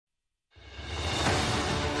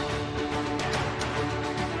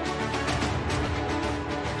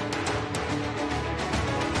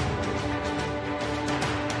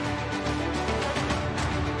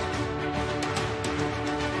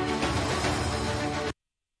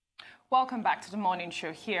Welcome back to the morning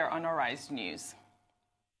show here on Arise News.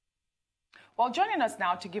 Well, joining us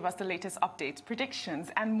now to give us the latest updates, predictions,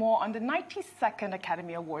 and more on the 92nd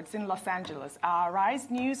Academy Awards in Los Angeles are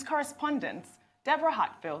Arise News correspondents Deborah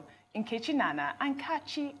Hadfield, Nkechi Nnana, and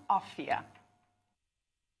Kachi, Offiah.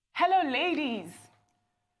 Hello, ladies.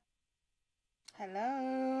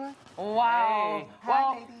 Hello. Wow. Hey.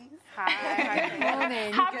 Well, hi, ladies. Hi. Good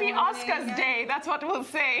morning. Happy Oscars Day. That's what we'll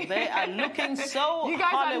say. They are looking so You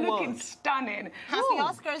guys Hollywood. are looking stunning. Happy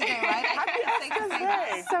Oscars Day, right? Happy Oscars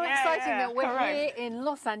Day. So exciting that we're correct. here in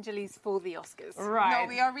Los Angeles for the Oscars. Right. No,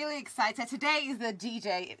 we are really excited. Today is the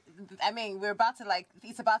DJ. I mean, we're about to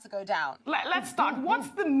it's about to go down. Let's start. What's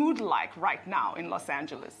the mood like right now in Los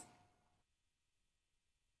Angeles?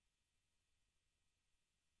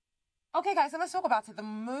 Okay, guys, so let's talk about it. The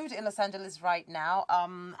mood in Los Angeles right now.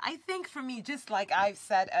 I think for me, just like I've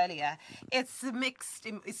said earlier, it's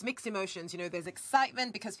mixed emotions. You know, there's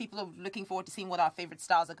excitement because people are looking forward to seeing what our favorite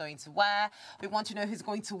stars are going to wear. We want to know who's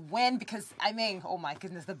going to win because, I mean, oh my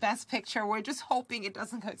goodness, the best picture. We're just hoping it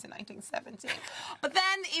doesn't go to 1970. But then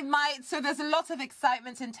it might. So there's a lot of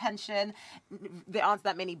excitement and tension. There aren't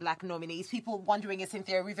that many black nominees. People wondering, is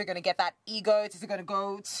Cynthia Erivo going to get that EGOT? Is it going to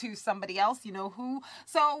go to somebody else? You know who?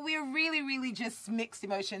 So we're really just mixed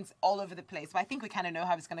emotions all over the place. But I think we kind of know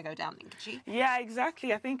how it's going to go down, Nkechi. Yeah,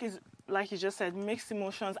 exactly. I think it's, like you just said, mixed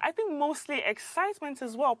emotions. I think mostly excitement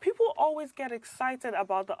as well. People always get excited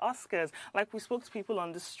about the Oscars. Like, we spoke to people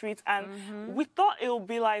on the streets, and we thought it would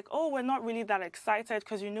be like, oh, we're not really that excited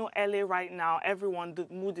because, you know, LA right now, everyone, the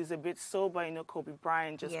mood is a bit sober. You know, Kobe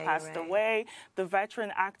Bryant just passed away. The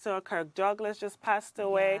veteran actor Kirk Douglas just passed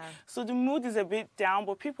away. Yeah. So the mood is a bit down,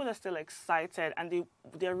 but people are still excited, and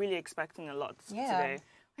they're really expecting a lot today.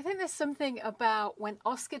 I think there's something about when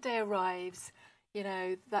Oscar Day arrives, you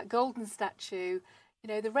know, that golden statue, you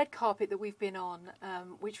know, the red carpet that we've been on,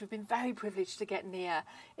 which we've been very privileged to get near.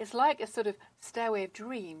 It's like a sort of stairway of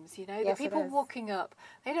dreams, you know. Yes, the people it is. walking up,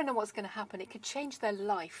 they don't know what's going to happen. It could change their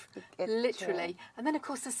life, literally. And then, of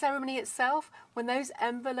course, the ceremony itself, when those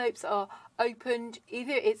envelopes are opened,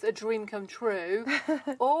 either it's a dream come true,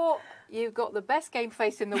 or you've got the best game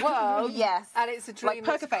face in the world, Yes. and it's a dream Like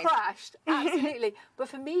that's poker face. crashed. Absolutely. But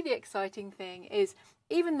for me, the exciting thing is,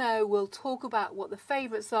 even though we'll talk about what the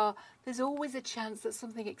favourites are, there's always a chance that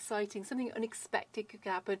something exciting, something unexpected could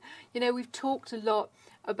happen. You know, we've talked a lot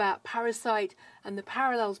about Parasite and the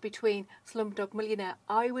parallels between Slumdog Millionaire.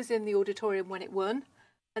 I was in the auditorium when it won,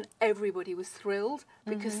 and everybody was thrilled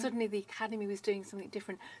because suddenly the Academy was doing something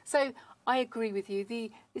different. So I agree with you.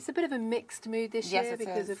 It's a bit of a mixed mood this year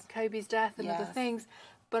because of Kobe's death and other things,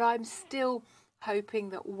 but I'm still hoping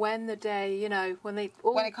that when the day, you know, when it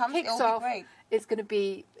comes, kicks off, it's going to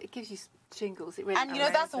be, it gives you jingles. It really And, you know,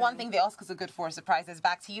 that's the one thing the Oscars are good for, surprises.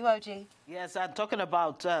 Back to you, OG. Yes, and talking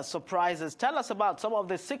about surprises, tell us about some of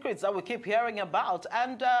the secrets that we keep hearing about,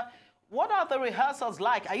 and what are the rehearsals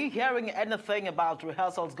like? Are you hearing anything about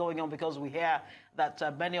rehearsals going on? Because we hear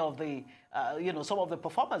that many of the, you know, some of the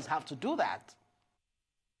performers have to do that.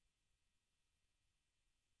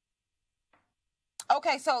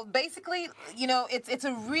 Okay, so basically, you know, it's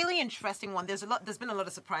a really interesting one. There's been a lot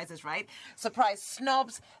of surprises, right? Surprise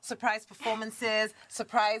snubs, surprise performances,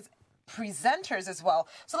 surprise presenters as well.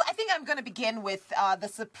 So I think I'm going to begin with the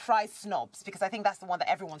surprise snobs, because I think that's the one that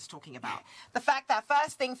everyone's talking about. The fact that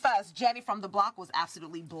first thing first, Jenny from the Block was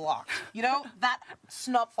absolutely blocked. You know, that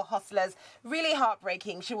snub for Hustlers, really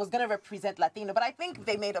heartbreaking. She was going to represent Latino, but I think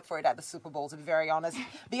they made up for it at the Super Bowl, to be very honest.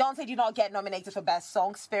 Beyonce did not get nominated for Best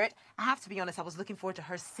Song, Spirit. I have to be honest, I was looking forward to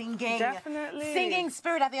her singing. Definitely. Singing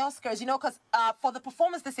Spirit at the Oscars, you know, because for the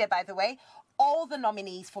performance this year, by the way, all the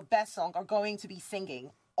nominees for Best Song are going to be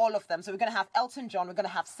singing. All of them. So we're going to have Elton John, we're going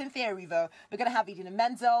to have Cynthia Erivo, we're going to have Idina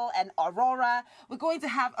Menzel and Aurora. We're going to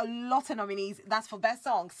have a lot of nominees, that's for Best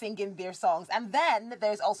Song, singing their songs. And then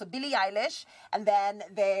there's also Billie Eilish, and then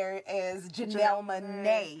there is Janelle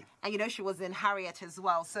Monáe. And you know, she was in Harriet as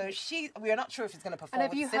well. So we are not sure if she's going to perform. And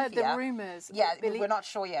have you heard the rumours? Yeah, we're not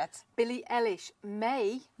sure yet. Billie Eilish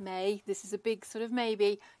may, this is a big sort of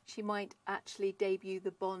maybe, she might actually debut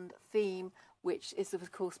the Bond theme, which is,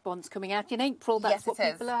 of course, Bond's coming out in April. That's what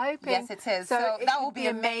people are hoping. Yes, it is. So that will be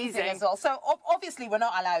amazing as well. So obviously, we're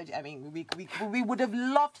not allowed. I mean, we would have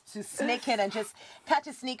loved to sneak in and just catch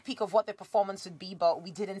a sneak peek of what the performance would be, but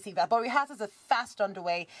we didn't see that. But rehearsals are fast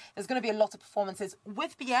underway. There's going to be a lot of performances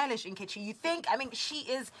with Billie Eilish. Nkechi, you think? I mean, she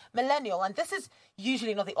is millennial, and this is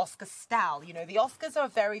usually not the Oscar style. You know, the Oscars are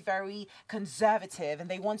very, very conservative, and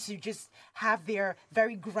they want to just have their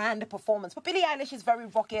very grand performance. But Billie Eilish is very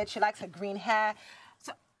rocket. She likes her green hair.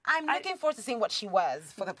 So I'm looking forward to seeing what she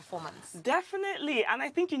wears for the performance. Definitely. And I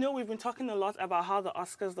think, we've been talking a lot about how the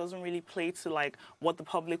Oscars doesn't really play to, like, what the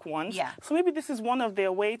public wants. Yeah. So maybe this is one of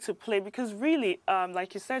their way to play, because really,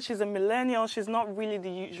 like you said, she's a millennial. She's not really the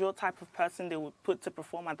usual type of person they would put to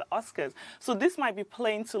perform at the Oscars. So this might be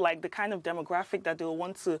playing to, like, the kind of demographic that they'll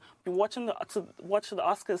want to be watching to watch the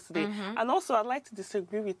Oscars today. And also, I'd like to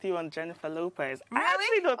disagree with you on Jennifer Lopez. Really? I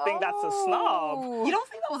actually don't think that's a snub. You don't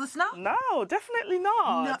think that was a snub? No, definitely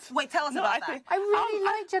not. No. Wait, tell us about that. I really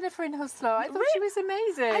like Jennifer in Hustler. I thought she was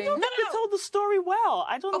amazing. I don't think you told the story well.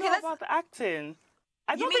 I don't know about the acting.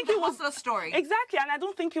 I don't think the it was Hustler story. Exactly, and I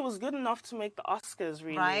don't think it was good enough to make the Oscars,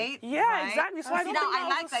 really. Right? Yeah, right. exactly. So I don't think I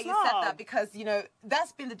like that you said that, because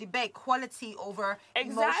that's been the debate: quality over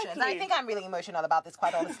emotions. And I think I'm really emotional about this,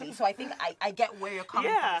 quite honestly. So I think I get where you're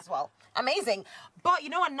coming from as well. Amazing. But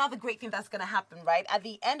another great thing that's going to happen, right? At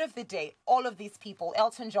the end of the day, all of these people,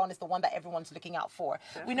 Elton John is the one that everyone's looking out for.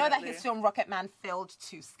 Definitely. We know that his film Rocket Man failed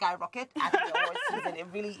to skyrocket at the awards season.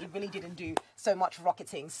 It really didn't do so much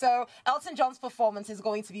rocketing. So Elton John's performance is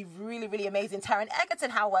going to be really, really amazing. Taron Egerton,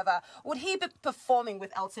 however, would he be performing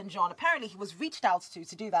with Elton John? Apparently, he was reached out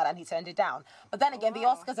to do that, and he turned it down. But then again, the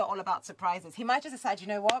Oscars are all about surprises. He might just decide, you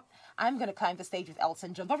know what? I'm going to climb the stage with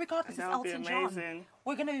Elton John. But regardless, it's Elton John.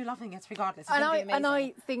 We're going to be loving it regardless. It's going to be amazing. And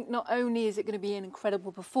I think not only is it going to be an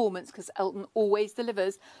incredible performance, because Elton always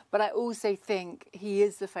delivers, but I also think he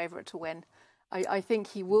is the favourite to win. I think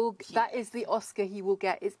he will. That is the Oscar he will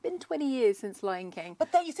get. It's been 20 years since Lion King.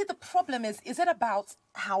 But then you see, the problem is it about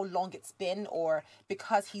how long it's been, or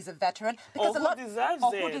because he's a veteran? Because who deserves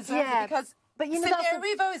it. Because Cynthia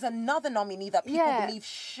Erivo is another nominee that people believe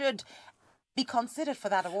should be considered for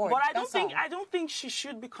that award. But I don't think she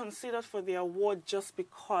should be considered for the award just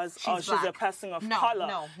because she's a person of color.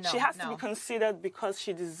 No, she has to be considered because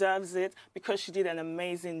she deserves it, because she did an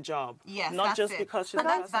amazing job. Yes, not just because she's a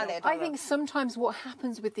person of color. I think sometimes what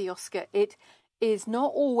happens with the Oscar, it is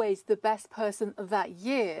not always the best person of that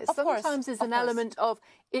year. Sometimes there's an element of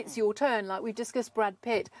it's your turn. Like we've discussed Brad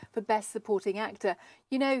Pitt for Best Supporting Actor.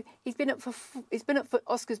 He's been up for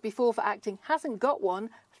Oscars before for acting, hasn't got one.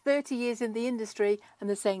 30 years in the industry, and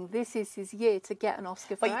they're saying this is his year to get an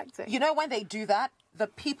Oscar for acting. When they do that, the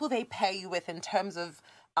people they pair you with in terms of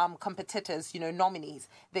competitors, nominees,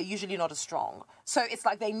 they're usually not as strong. So it's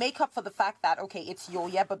like they make up for the fact that, okay, it's your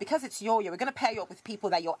year, but because it's your year, we're going to pair you up with people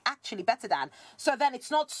that you're actually better than. So then it's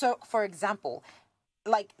not so, for example,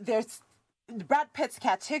 like there's Brad Pitt's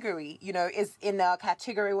category, is in a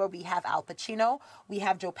category where we have Al Pacino, we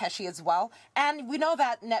have Joe Pesci as well, and we know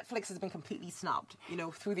that Netflix has been completely snubbed,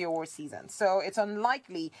 through the award season. So it's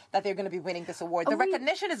unlikely that they're going to be winning this award. The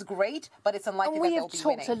recognition is great, but it's unlikely that they'll be winning. We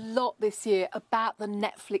have talked a lot this year about the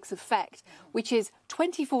Netflix effect, which is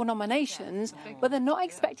 24 nominations, but they're not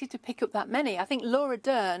expected to pick up that many. I think Laura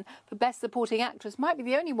Dern for Best Supporting Actress might be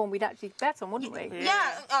the only one we'd actually bet on, wouldn't we?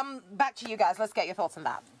 Yeah. Back to you guys. Let's get your thoughts on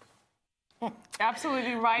that.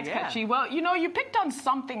 Absolutely right, Kachi. Well, you picked on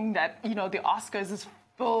something that, the Oscars is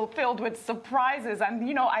filled with surprises.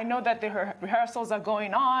 And, I know that the rehearsals are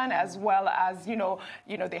going on, as well as,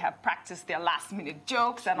 they have practiced their last-minute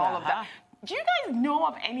jokes and all of that. Do you guys know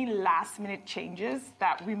of any last-minute changes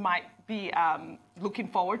that we might be looking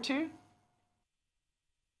forward to?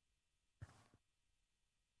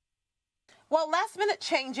 Well, last-minute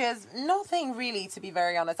changes, nothing really, to be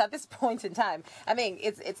very honest, at this point in time. I mean,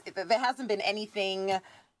 there hasn't been anything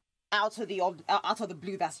out of the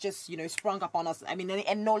blue that's just, sprung up on us. I mean,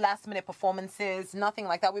 and no last-minute performances, nothing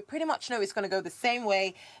like that. We pretty much know it's going to go the same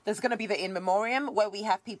way. There's going to be the in memoriam, where we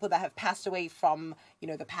have people that have passed away from,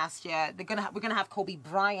 the past year. We're going to have Kobe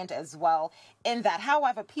Bryant as well in that.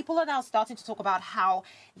 However, people are now starting to talk about how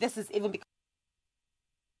this is even because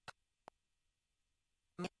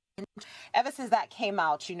ever since that came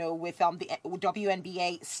out, with the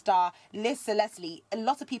WNBA star Lisa Leslie, a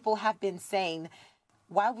lot of people have been saying,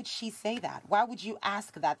 why would she say that? Why would you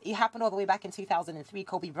ask that? It happened all the way back in 2003.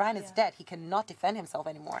 Kobe Bryant is dead. He cannot defend himself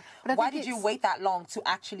anymore. Why did you wait that long to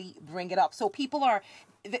actually bring it up? So people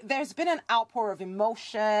there's been an outpour of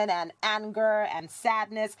emotion and anger and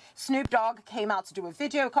sadness. Snoop Dogg came out to do a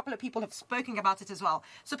video. A couple of people have spoken about it as well.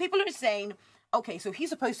 So people are saying, okay, so he's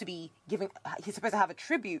supposed to have a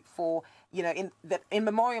tribute for, in the in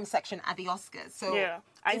memoriam section at the Oscars. So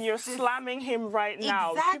and you're slamming him right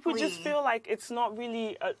now. Exactly. People just feel like it's not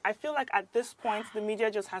really, I feel like at this point, the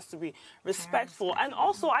media just has to be respectful. And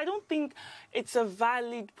also, I don't think it's a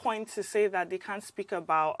valid point to say that they can't speak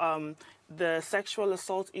about the sexual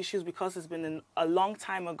assault issues because it's been a long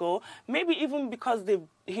time ago. Maybe even because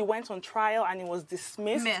he went on trial and he was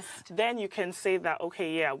dismissed. Then you can say that,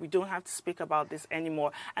 okay, we don't have to speak about this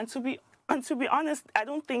anymore. And to be And to be honest, I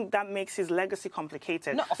don't think that makes his legacy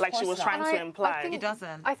complicated, No, of like she course was not. trying to imply. It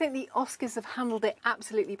doesn't. I think the Oscars have handled it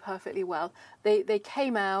absolutely perfectly well. They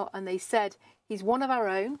came out and they said, he's one of our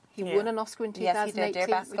own. He won an Oscar in Yes, he 2018, did,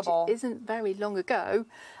 basketball. which isn't very long ago,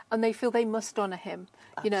 and they feel they must honour him.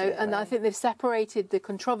 You know, and I think they've separated the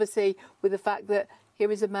controversy with the fact that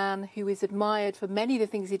here is a man who is admired for many of the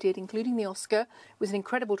things he did, including the Oscar. It was an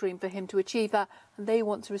incredible dream for him to achieve that, and they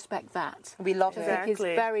want to respect that. We love it. I think it's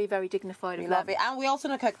very, very dignified of them. We love it, and we also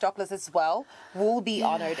know Kirk Douglas as well will be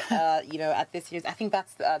honoured. You know, at this year's. I think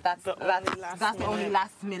that's the only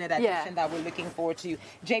last minute addition that we're looking forward to.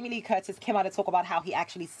 Jamie Lee Curtis came out to talk about how he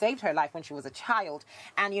actually saved her life when she was a child,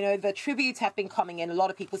 and you know the tributes have been coming in. A lot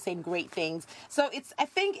of people saying great things. So I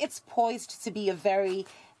think it's poised to be a very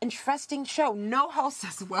interesting show. No host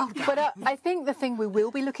as well, guys. But I think the thing we will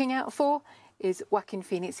be looking out for is Joaquin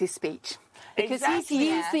Phoenix's speech. Because he's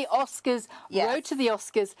used the Oscars, road to the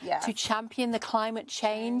Oscars, to champion the climate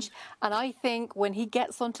change. And I think when he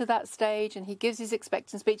gets onto that stage and he gives his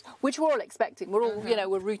expectant speech, which we're all expecting, we're all, you know,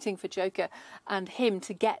 we're rooting for Joker and him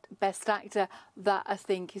to get Best Actor, that I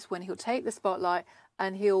think is when he'll take the spotlight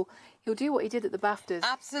and he'll do what he did at the BAFTAs.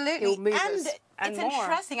 Absolutely. He'll move us. It's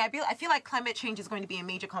interesting. I feel like climate change is going to be a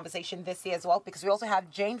major conversation this year as well, because we also have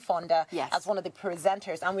Jane Fonda as one of the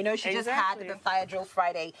presenters, and we know she just had the Fire Drill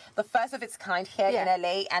Friday, the first of its kind here in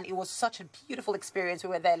LA, and it was such a beautiful experience. We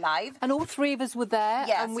were there live, and all three of us were there,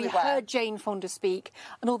 and we heard Jane Fonda speak.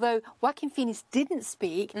 And although Joaquin Phoenix didn't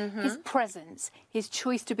speak, his presence, his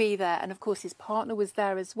choice to be there, and of course his partner was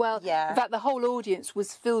there as well. In fact, the whole audience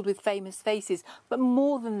was filled with famous faces, but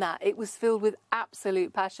more than that, it was filled with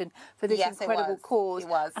absolute passion for this incredible cause.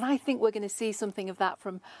 And I think we're going to see something of that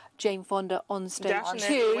from Jane Fonda on stage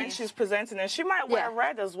too. When she's presenting, and she might wear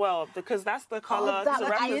red as well, because that's the colour to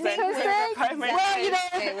represent well, you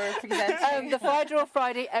know, the Fire Drill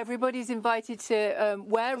Friday, everybody's invited to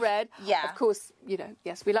wear red. Of course, you know,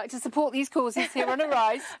 yes, we like to support these causes here on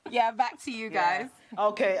Arise. Back to you guys.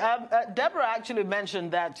 Okay, Deborah actually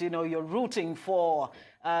mentioned that, you know, you're rooting for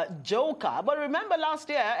Joker. But remember last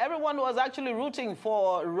year, everyone was actually rooting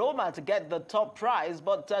for Roma to get the top prize,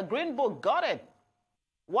 but Green Book got it.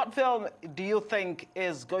 What film do you think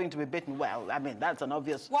is going to be beaten? Well, I mean, that's an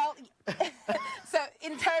obvious... Well, so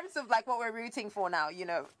in terms of like what we're rooting for now, you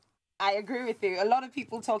know, I agree with you. A lot of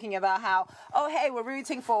people talking about how, oh, hey, we're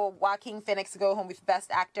rooting for Joaquin Phoenix to go home with Best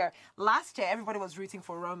Actor. Last year, everybody was rooting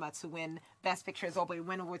for Roma to win Best Picture as well, but it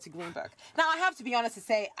went over to Green Book. Now, I have to be honest to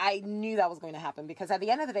say, I knew that was going to happen, because at the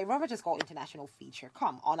end of the day, Roma just got international feature.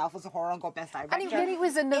 Come on, Alfonso Cuarón got Best Director. And it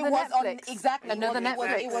was another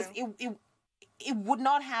Netflix. It would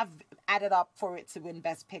not have added up for it to win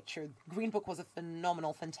Best Picture. Green Book was a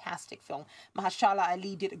phenomenal, fantastic film. Mahershala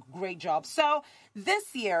Ali did a great job. So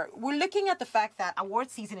this year, we're looking at the fact that award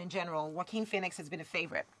season in general, Joaquin Phoenix has been a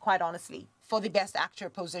favorite, quite honestly, for the Best Actor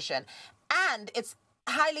position. And it's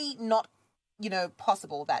highly not, you know,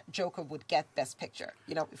 possible that Joker would get Best Picture,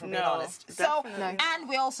 you know, if we're being honest. Definitely. And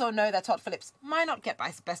we also know that Todd Phillips might not get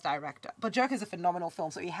Best Director, but Joker's a phenomenal film,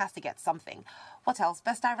 so he has to get something. What else?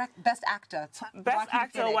 Best Actor. Best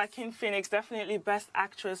Actor, Joaquin Phoenix. Definitely Best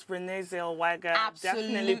Actress, Renee Zellweger. Absolutely.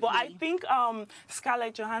 Definitely. But I think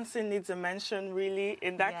Scarlett Johansson needs a mention, really,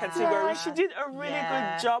 in that category. She did a really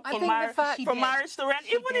good job for Marriage to Rent,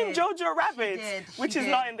 even in Jojo Rabbit, which is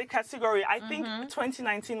not in the category. I think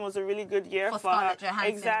 2019 was a really good year for Scarlett her.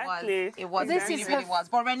 Johansson. Exactly. It was. It really was.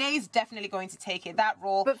 But Renee's definitely going to take it. That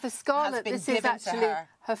role. But for Scarlett, this is actually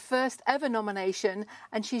her first ever nomination,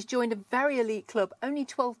 and she's joined a very elite club. Only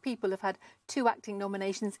 12 people have had 2 acting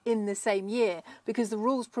nominations in the same year, because the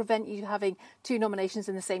rules prevent you having 2 nominations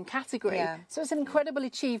in the same category. So it's an incredible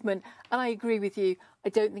achievement, and I agree with you. I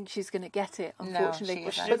don't think she's going to get it, unfortunately.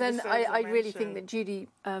 No, but then I really think that Judy...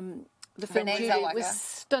 the film Judy was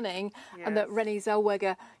stunning, and that Renee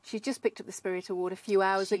Zellweger, she just picked up the Spirit Award a few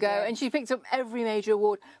hours ago, and she picked up every major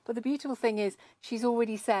award. But the beautiful thing is, she's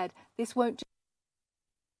already said this won't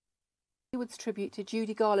Hollywood's tribute to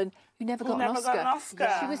Judy Garland, who never got an Oscar.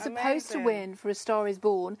 She was supposed to win for A Star Is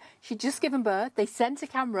Born. She'd just given birth. They sent a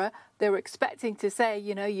camera. They were expecting to say,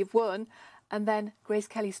 you know, you've won. And then Grace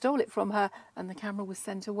Kelly stole it from her, and the camera was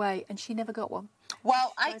sent away, and she never got one.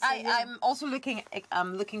 Well, I'm also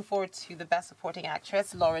looking forward to the Best Supporting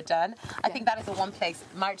Actress, Laura Dern. I think that is the one place,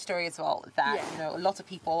 Marriage Story as well, that you know a lot of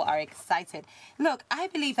people are excited. Look, I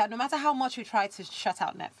believe that no matter how much we try to shut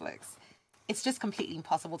out Netflix, it's just completely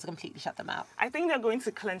impossible to completely shut them out. I think they're going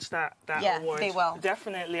to clinch that Yeah, award. they will.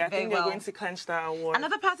 Definitely. I think they're going to clinch that award.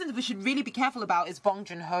 Another person that we should really be careful about is Bong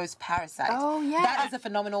Joon-ho's Parasite. Oh, yeah. That is a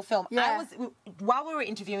phenomenal film. Yeah. While we were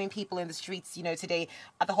interviewing people in the streets, you know, today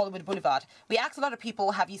at the Hollywood Boulevard, we asked a lot of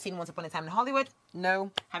people, have you seen Once Upon a Time in Hollywood?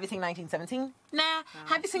 No. Have you seen 1917? Nah.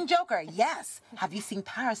 Have you seen Joker? Yes. Have you seen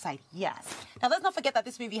Parasite? Yes. Now, let's not forget that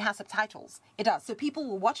this movie has subtitles. It does. So people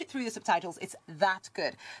will watch it through the subtitles. It's that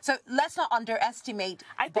good. So let's not underestimate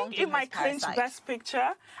I think it might clinch Best Picture,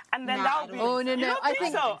 and then that would be... Oh, no. I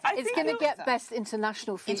think so. it's going to get Best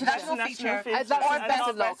International Feature. International feature. That's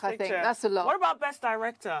a lock, I think. That's a lock. What about Best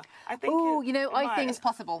Director? I think. Oh, you know, I think it's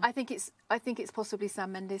possible. I think it's possibly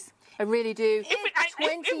Sam Mendes. I really do.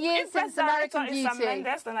 20 years since American Beauty. Sam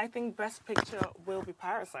Mendes, then I think Best Picture will be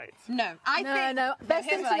Parasite. No, I think... No. Best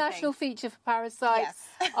International Feature for Parasite.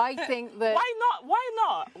 Yes. I think that... Why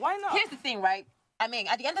not? Here's the thing, right? I mean,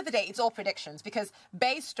 at the end of the day, it's all predictions because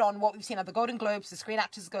based on what we've seen at the Golden Globes, the Screen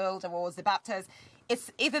Actors Guild Awards, the BAFTAs,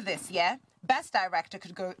 it's either this, yeah? Best Director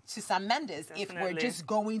could go to Sam Mendes if we're just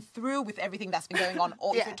going through with everything that's been going on.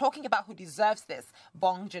 Or if we're talking about who deserves this,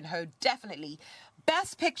 Bong Joon-ho, definitely.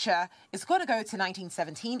 Best Picture is going to go to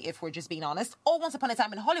 1917, if we're just being honest, or Once Upon a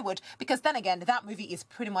Time in Hollywood, because then again, that movie is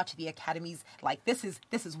pretty much the Academy's, like, this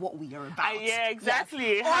is what we are about. Yeah,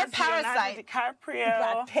 exactly. Yes. Or Parasite.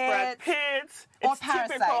 DiCaprio, Brad Pitt. Or It's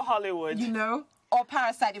Parasite. typical Hollywood. You know? Or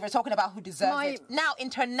Parasite, if we're talking about who deserves it. Now,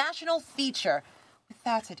 international feature,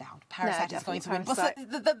 without a doubt, Parasite is going to win. But so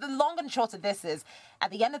the long and short of this is,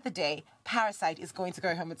 at the end of the day, Parasite is going to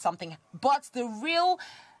go home with something. But the real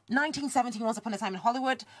 1917 Once Upon a Time in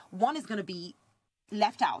Hollywood, one is going to be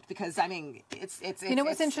left out because, I mean, it's you know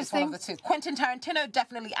what's interesting? It's one of the two. Quentin Tarantino,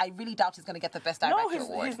 definitely, I really doubt he's going to get the Best Director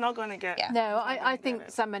award. He's not going to get... Yeah. No, I think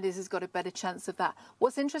Sam Mendes has got a better chance of that.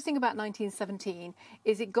 What's interesting about 1917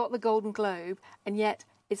 is it got the Golden Globe, and yet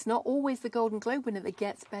it's not always the Golden Globe winner that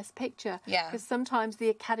gets Best Picture. Yeah. Because sometimes the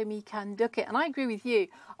Academy can duck it. And I agree with you.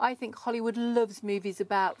 I think Hollywood loves movies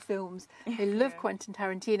about films. They love Quentin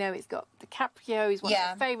Tarantino. It's got DiCaprio. He's one of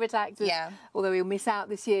my favourite actors. Yeah. Although he'll miss out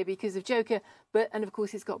this year because of Joker. And of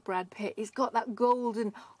course, it's got Brad Pitt. It's got that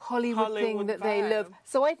golden Hollywood thing that they love.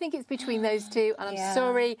 So I think it's between those two. And I'm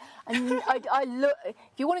sorry. And I look. If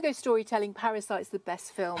you want to go storytelling, Parasite's the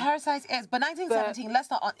best film. Parasite is, but 1917. Let's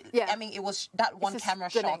not. I mean, it was that one camera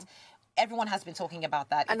shot. Everyone has been talking about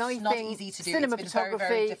that. And it's not easy to do. It's been very,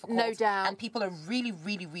 very difficult. No doubt. And people are really,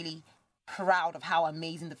 really, really proud of how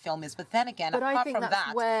amazing the film is. But then again, apart from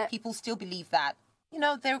that, people still believe that, you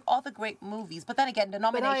know, there are other great movies. But then again, the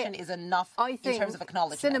nomination is enough in terms of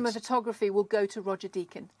acknowledgement. Cinematography will go to Roger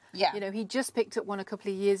Deakins. Yeah. You know, he just picked up one a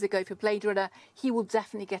couple of years ago for Blade Runner. He will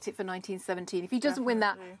definitely get it for 1917. If he doesn't win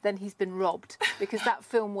that, then he's been robbed because that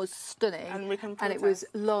film was stunning and it was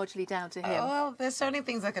largely down to him. Oh, well, there's so many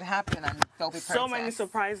things that could happen and there'll be so many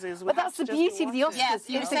surprises. But that's the beauty of the Oscars. Yes,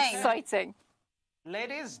 it's exciting.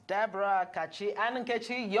 Ladies, Deborah, Kachi, and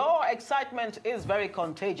Nkechi, your excitement is very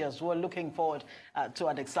contagious. We're looking forward to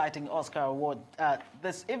an exciting Oscar award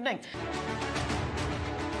this evening.